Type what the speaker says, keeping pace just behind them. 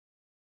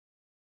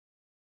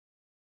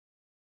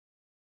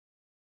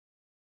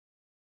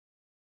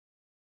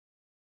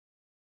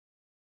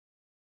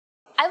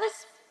I was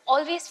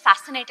always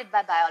fascinated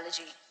by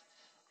biology.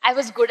 I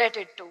was good at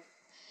it too.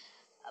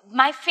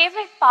 My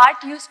favorite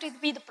part used to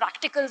be the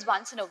practicals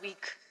once in a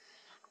week.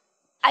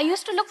 I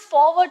used to look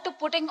forward to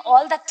putting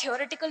all that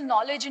theoretical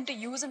knowledge into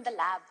use in the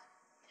lab.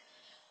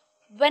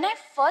 When I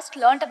first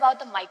learned about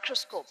the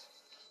microscope,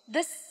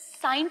 this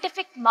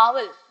scientific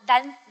marvel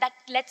that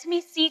lets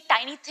me see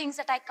tiny things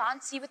that I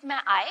can't see with my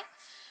eye,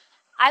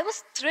 I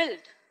was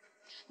thrilled.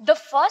 The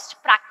first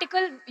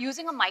practical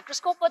using a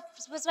microscope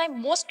was my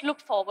most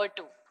looked forward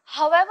to.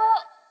 However,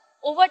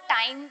 over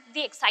time,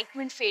 the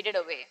excitement faded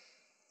away.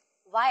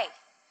 Why?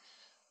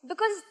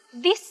 Because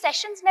these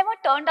sessions never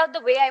turned out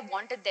the way I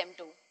wanted them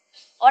to,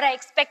 or I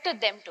expected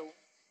them to.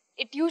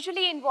 It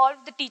usually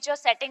involved the teacher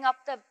setting up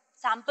the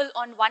sample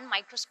on one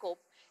microscope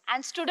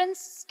and students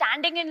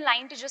standing in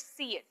line to just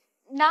see it.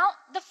 Now,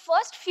 the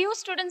first few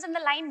students in the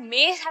line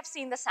may have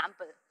seen the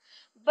sample,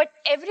 but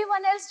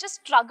everyone else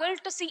just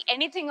struggled to see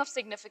anything of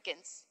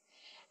significance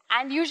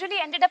and usually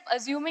ended up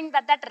assuming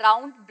that that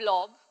round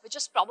blob, which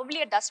was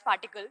probably a dust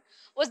particle,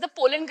 was the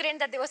pollen grain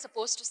that they were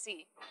supposed to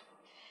see.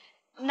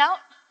 Now,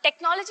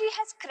 technology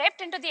has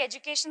crept into the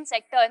education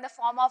sector in the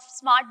form of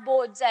smart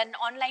boards and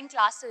online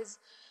classes,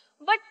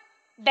 but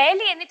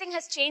barely anything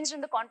has changed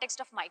in the context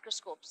of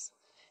microscopes.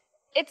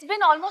 It's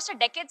been almost a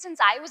decade since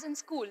I was in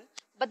school,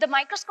 but the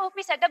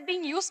microscopy setup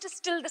being used is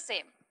still the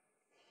same.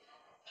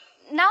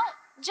 Now,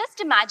 just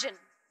imagine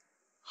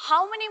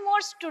how many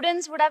more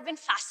students would have been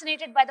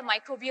fascinated by the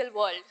microbial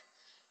world?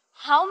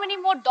 How many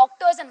more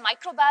doctors and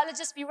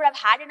microbiologists we would have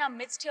had in our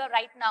midst here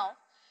right now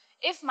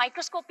if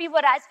microscopy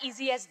were as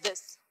easy as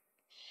this?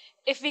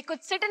 If we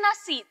could sit in our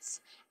seats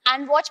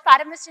and watch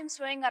paramecium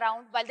swimming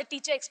around while the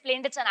teacher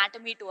explained its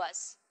anatomy to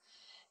us.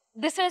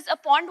 This is a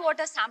pond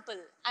water sample,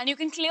 and you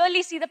can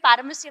clearly see the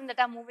paramecium that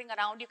are moving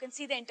around. You can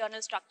see the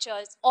internal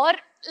structures. Or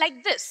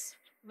like this,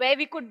 where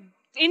we could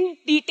in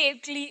detail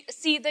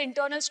see the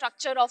internal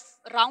structure of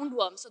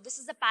roundworms. So this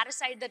is a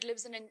parasite that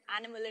lives in an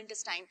animal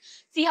intestine.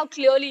 See how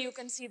clearly you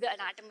can see the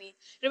anatomy.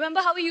 Remember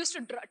how we used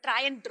to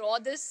try and draw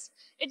this?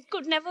 It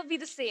could never be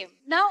the same.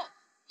 Now,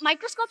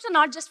 microscopes are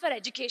not just for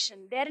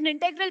education. They're an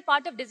integral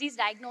part of disease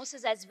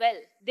diagnosis as well.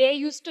 They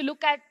used to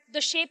look at the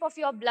shape of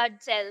your blood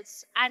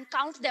cells and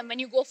count them when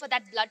you go for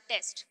that blood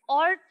test,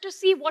 or to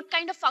see what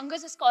kind of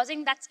fungus is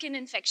causing that skin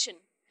infection.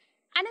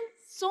 And in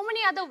so many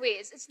other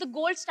ways, it's the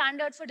gold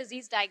standard for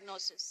disease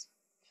diagnosis.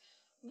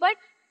 But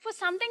for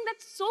something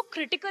that's so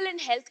critical in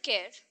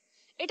healthcare,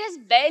 it has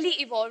barely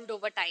evolved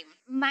over time.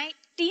 My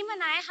team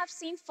and I have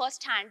seen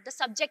firsthand the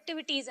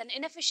subjectivities and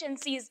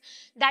inefficiencies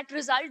that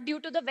result due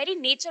to the very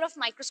nature of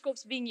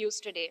microscopes being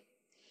used today.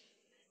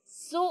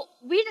 So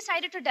we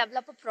decided to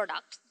develop a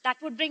product that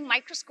would bring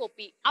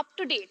microscopy up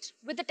to date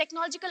with the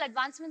technological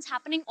advancements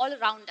happening all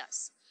around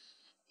us.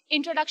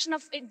 Introduction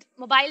of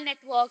mobile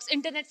networks,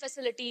 internet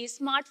facilities,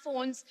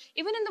 smartphones,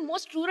 even in the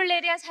most rural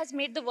areas has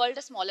made the world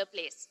a smaller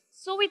place.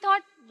 So we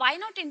thought, why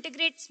not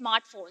integrate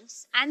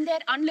smartphones and their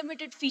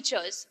unlimited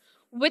features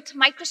with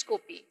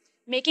microscopy,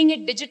 making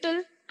it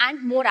digital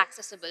and more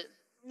accessible.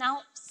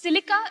 Now,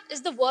 Silica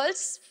is the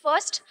world's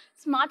first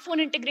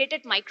smartphone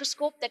integrated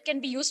microscope that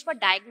can be used for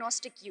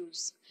diagnostic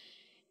use.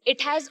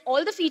 It has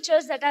all the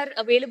features that are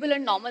available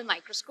in normal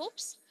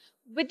microscopes,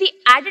 with the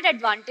added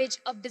advantage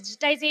of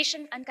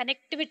digitization and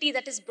connectivity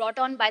that is brought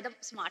on by the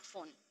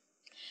smartphone.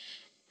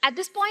 At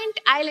this point,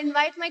 I'll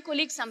invite my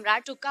colleague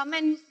Samrat to come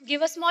and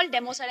give a small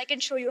demo so that I can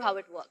show you how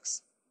it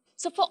works.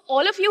 So for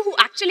all of you who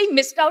actually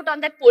missed out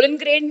on that pollen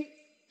grain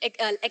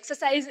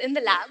exercise in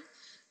the lab,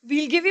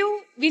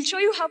 we'll show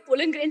you how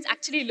pollen grains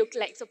actually look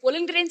like. So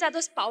pollen grains are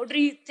those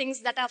powdery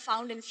things that are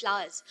found in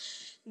flowers.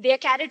 They are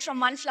carried from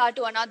one flower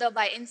to another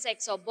by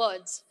insects or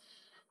birds.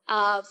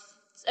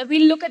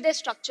 We'll look at their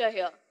structure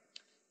here.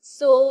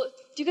 So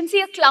you can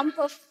see a clump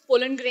of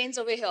pollen grains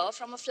over here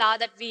from a flower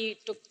that we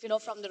took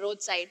from the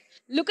roadside.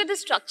 Look at the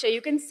structure.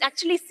 You can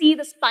actually see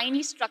the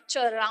spiny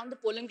structure around the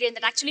pollen grain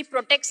that actually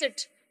protects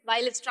it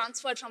while it's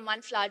transferred from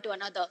one flower to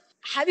another.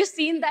 Have you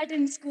seen that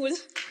in school?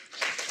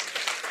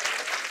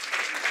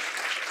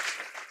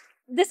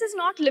 This is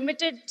not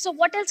limited. So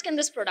what else can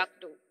this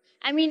product do?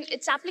 I mean,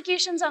 its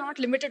applications are not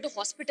limited to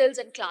hospitals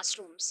and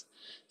classrooms.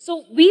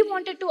 So we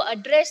wanted to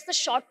address the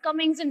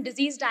shortcomings in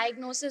disease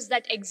diagnosis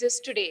that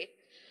exist today.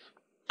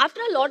 After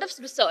a lot of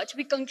research,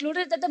 we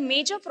concluded that the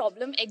major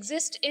problem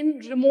exists in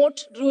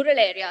remote rural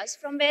areas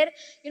from where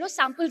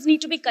samples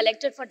need to be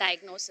collected for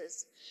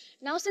diagnosis.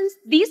 Now, since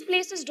these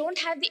places don't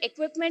have the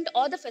equipment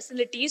or the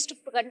facilities to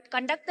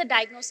conduct the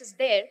diagnosis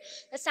there,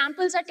 the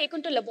samples are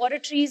taken to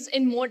laboratories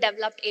in more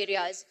developed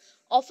areas,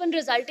 often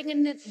resulting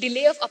in a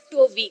delay of up to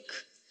a week.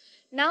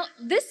 Now,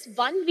 this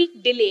 1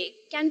 week delay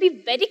can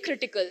be very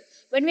critical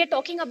when we are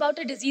talking about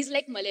a disease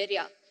like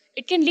malaria.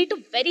 It can lead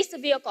to very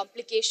severe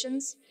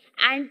complications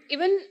and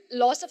even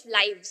loss of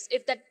lives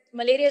if that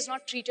malaria is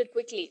not treated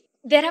quickly.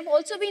 There have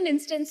also been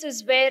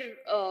instances where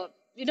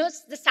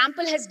the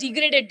sample has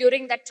degraded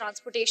during that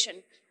transportation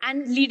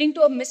and leading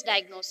to a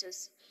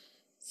misdiagnosis.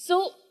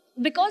 So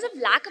because of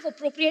lack of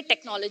appropriate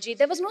technology,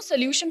 there was no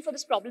solution for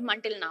this problem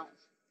until now.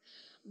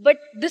 But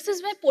this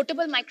is where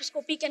portable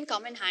microscopy can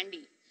come in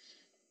handy.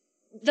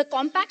 The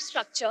compact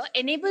structure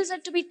enables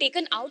it to be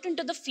taken out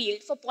into the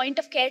field for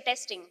point-of-care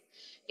testing.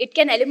 It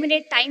can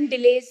eliminate time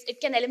delays, it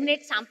can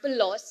eliminate sample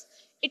loss,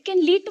 it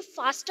can lead to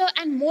faster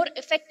and more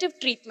effective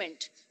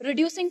treatment,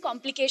 reducing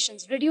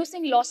complications,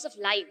 reducing loss of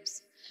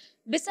lives.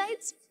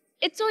 Besides,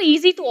 it's so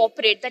easy to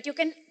operate that you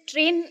can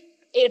train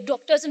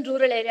doctors in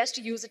rural areas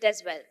to use it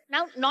as well.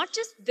 Now, not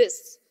just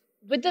this,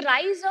 with the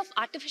rise of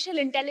artificial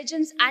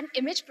intelligence and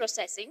image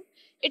processing,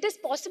 it is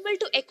possible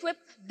to equip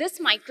this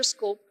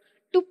microscope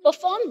to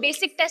perform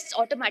basic tests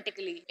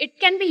automatically. It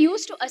can be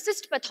used to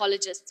assist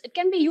pathologists. It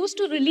can be used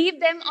to relieve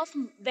them of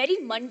very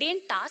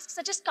mundane tasks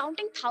such as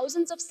counting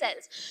thousands of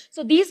cells.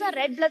 So these are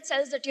red blood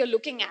cells that you're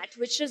looking at,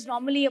 which is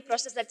normally a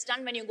process that's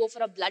done when you go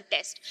for a blood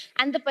test.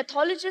 And the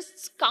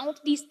pathologists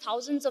count these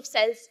thousands of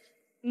cells,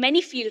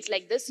 many fields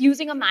like this,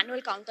 using a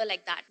manual counter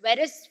like that.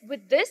 Whereas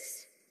with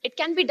this, it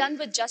can be done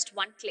with just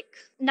one click.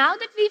 Now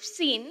that we've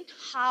seen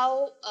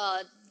how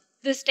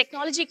this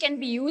technology can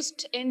be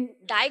used in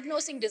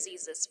diagnosing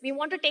diseases, we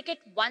want to take it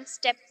one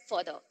step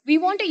further. We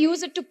want to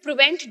use it to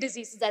prevent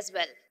diseases as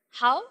well.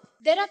 How?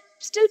 There are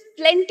still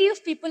plenty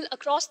of people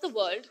across the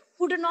world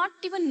who do not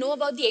even know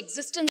about the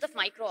existence of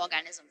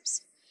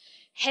microorganisms.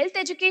 Health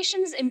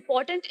education is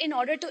important in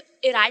order to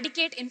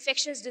eradicate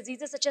infectious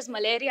diseases such as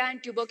malaria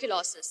and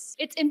tuberculosis.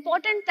 It's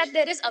important that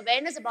there is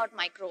awareness about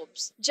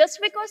microbes. Just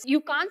because you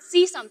can't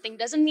see something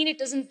doesn't mean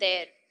it isn't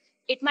there.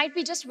 It might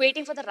be just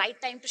waiting for the right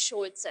time to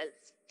show itself.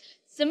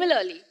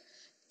 Similarly,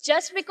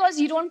 just because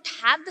you don't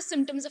have the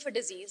symptoms of a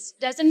disease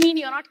doesn't mean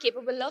you're not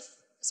capable of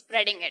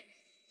spreading it.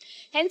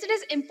 Hence, it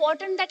is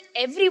important that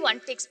everyone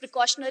takes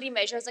precautionary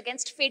measures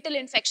against fatal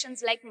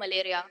infections like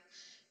malaria.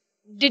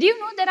 Did you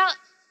know there are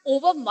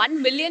over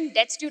 1 million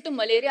deaths due to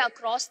malaria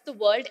across the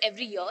world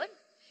every year?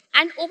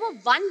 And over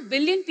 1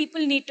 billion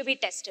people need to be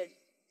tested.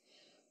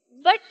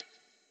 But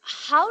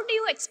how do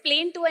you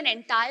explain to an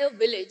entire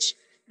village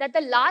that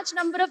the large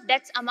number of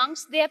deaths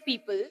amongst their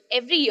people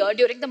every year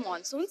during the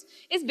monsoons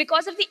is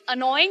because of the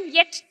annoying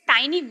yet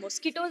tiny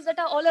mosquitoes that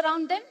are all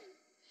around them?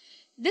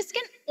 This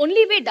can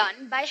only be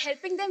done by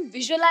helping them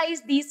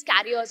visualize these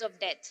carriers of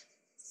death.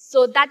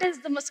 So that is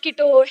the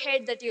mosquito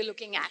head that you're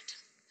looking at.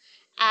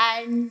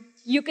 And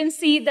you can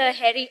see the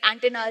hairy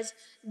antennas.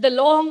 The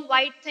long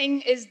white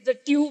thing is the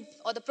tube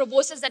or the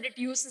proboscis that it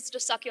uses to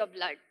suck your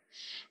blood.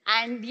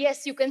 And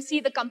yes, you can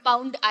see the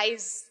compound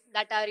eyes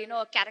that are,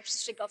 a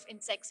characteristic of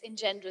insects in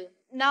general.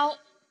 Now,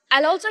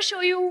 I'll also show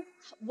you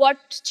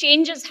what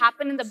changes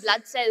happen in the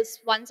blood cells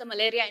once a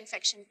malaria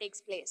infection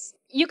takes place.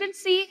 You can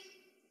see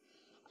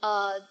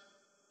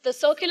the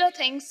circular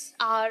things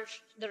are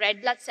the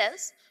red blood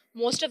cells.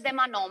 Most of them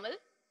are normal.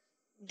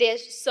 They're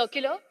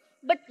circular,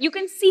 but you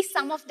can see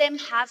some of them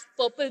have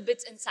purple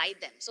bits inside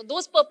them. So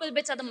those purple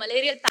bits are the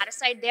malarial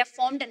parasite. They have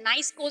formed a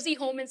nice cozy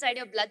home inside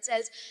your blood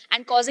cells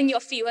and causing your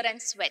fever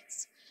and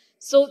sweats.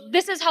 So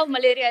this is how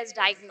malaria is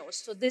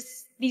diagnosed. So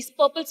these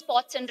purple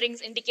spots and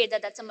rings indicate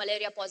that that's a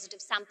malaria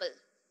positive sample.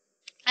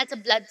 That's a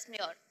blood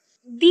smear.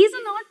 These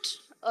are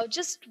not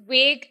just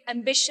vague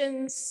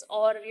ambitions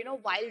or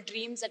wild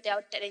dreams that they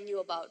are telling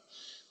you about.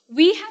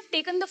 We have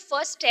taken the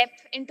first step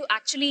into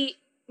actually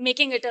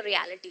making it a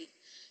reality.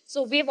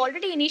 So we've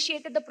already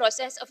initiated the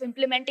process of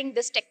implementing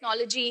this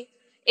technology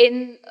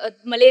in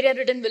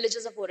malaria-ridden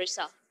villages of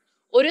Orissa.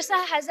 Orissa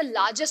has the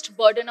largest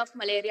burden of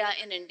malaria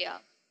in India.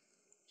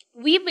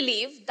 We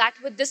believe that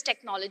with this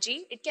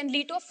technology, it can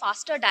lead to a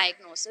faster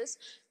diagnosis,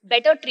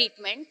 better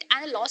treatment,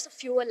 and a loss of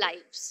fewer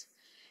lives.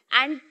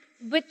 And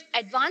with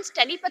advanced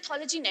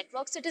telepathology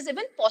networks, it is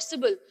even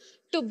possible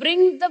to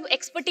bring the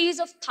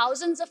expertise of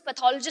thousands of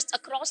pathologists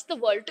across the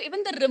world to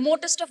even the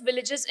remotest of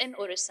villages in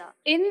Orissa.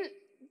 In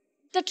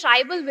the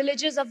tribal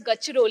villages of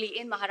Gadchiroli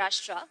in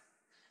Maharashtra,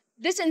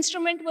 this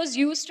instrument was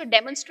used to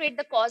demonstrate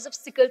the cause of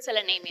sickle cell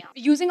anemia.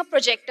 Using a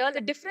projector, the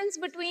difference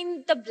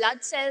between the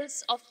blood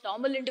cells of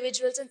normal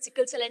individuals and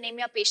sickle cell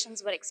anemia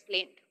patients were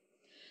explained.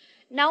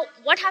 Now,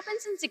 what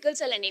happens in sickle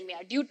cell anemia?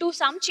 Due to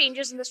some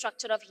changes in the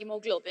structure of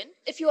hemoglobin,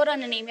 if you are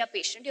an anemia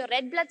patient, your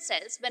red blood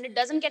cells, when it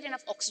doesn't get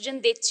enough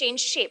oxygen, they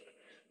change shape.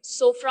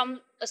 So from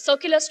a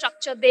circular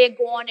structure, they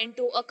go on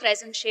into a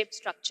crescent-shaped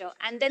structure,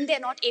 and then they're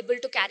not able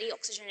to carry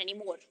oxygen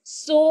anymore.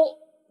 So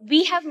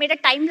we have made a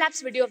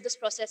time-lapse video of this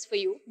process for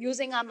you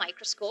using our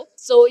microscope.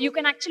 So you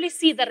can actually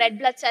see the red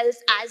blood cells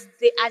as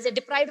they're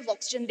deprived of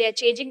oxygen, they're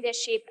changing their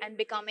shape and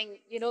becoming,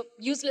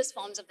 useless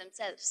forms of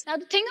themselves. Now,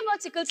 the thing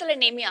about sickle cell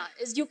anemia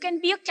is you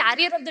can be a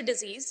carrier of the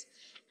disease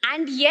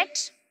and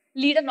yet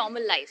lead a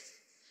normal life.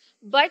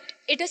 But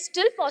it is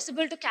still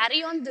possible to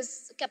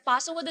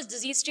pass over this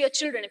disease to your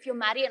children if you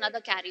marry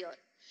another carrier.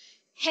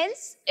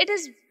 Hence, it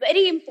is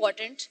very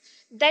important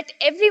that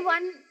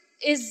everyone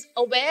is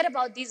aware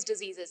about these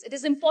diseases. It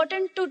is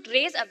important to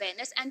raise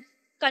awareness and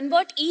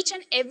convert each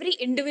and every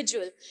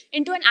individual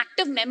into an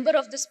active member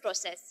of this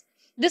process.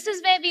 This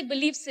is where we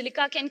believe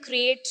silica can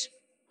create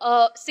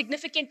a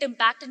significant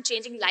impact in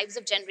changing lives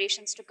of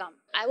generations to come.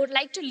 I would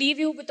like to leave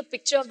you with a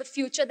picture of the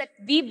future that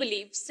we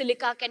believe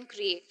silica can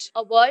create.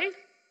 A world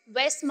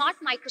where smart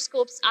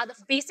microscopes are the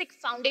basic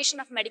foundation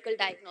of medical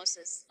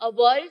diagnosis. A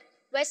world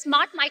where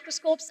smart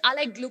microscopes are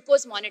like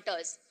glucose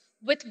monitors,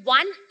 with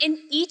one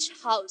in each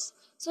house,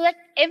 so that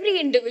every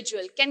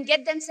individual can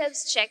get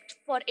themselves checked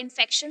for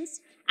infections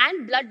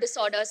and blood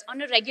disorders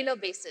on a regular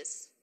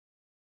basis.